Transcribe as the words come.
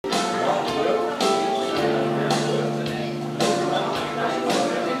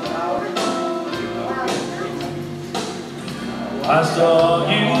I saw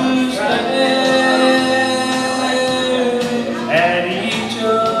you stare at each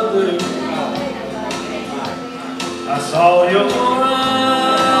other. I saw your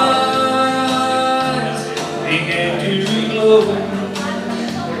eyes begin to glow.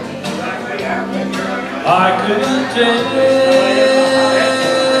 I couldn't tell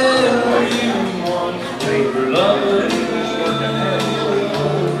you once we were lovers.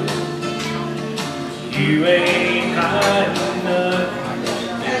 You ain't kind enough,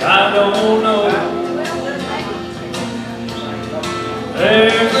 I don't know.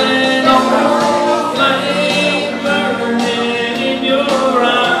 There's an old flame burning in your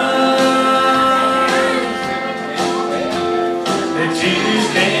eyes that you just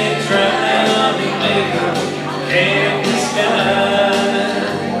can't drown and make up, can't disguise.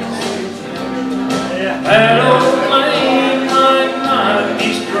 That old flame might not be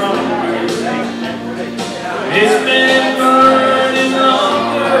strong. It's been burning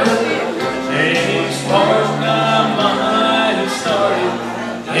longer than any spark I might have started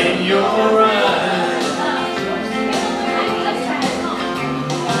in your eyes.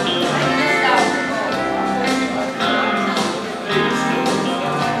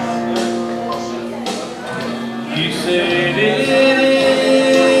 You said it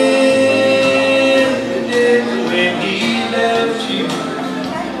ended when he left you.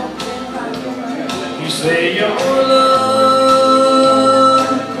 You say your love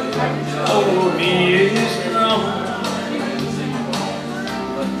for me is strong,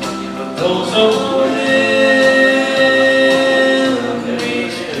 but those old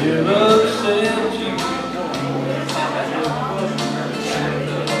memories still upset you.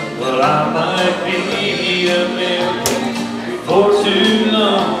 Well, I might be a memory for too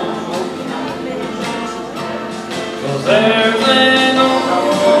long, 'cause there's an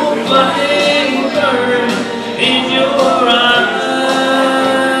old flame burning in your eyes.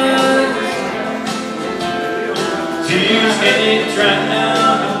 Tears can't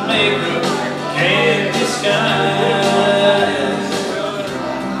drown and makeup can't disguise.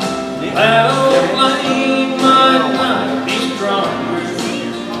 That old flame might not be strong,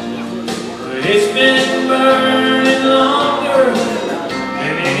 but it's been burning longer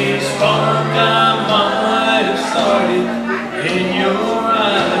than any spark I might have started in your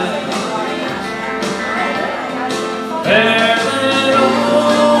eyes. There's an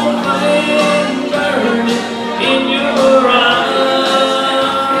old flame burning in your eyes.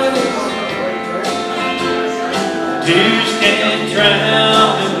 Tears can't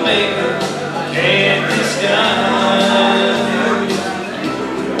drown and makeup can't disguise.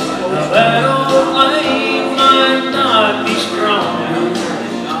 Now that old flame might not be strong,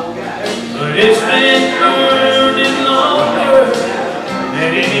 but it's been burning longer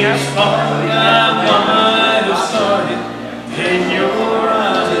than any spark I might have started in your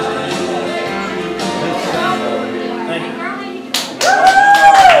eyes. Thank you.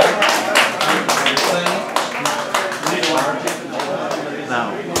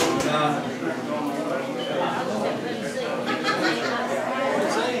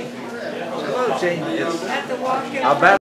 I'll bet.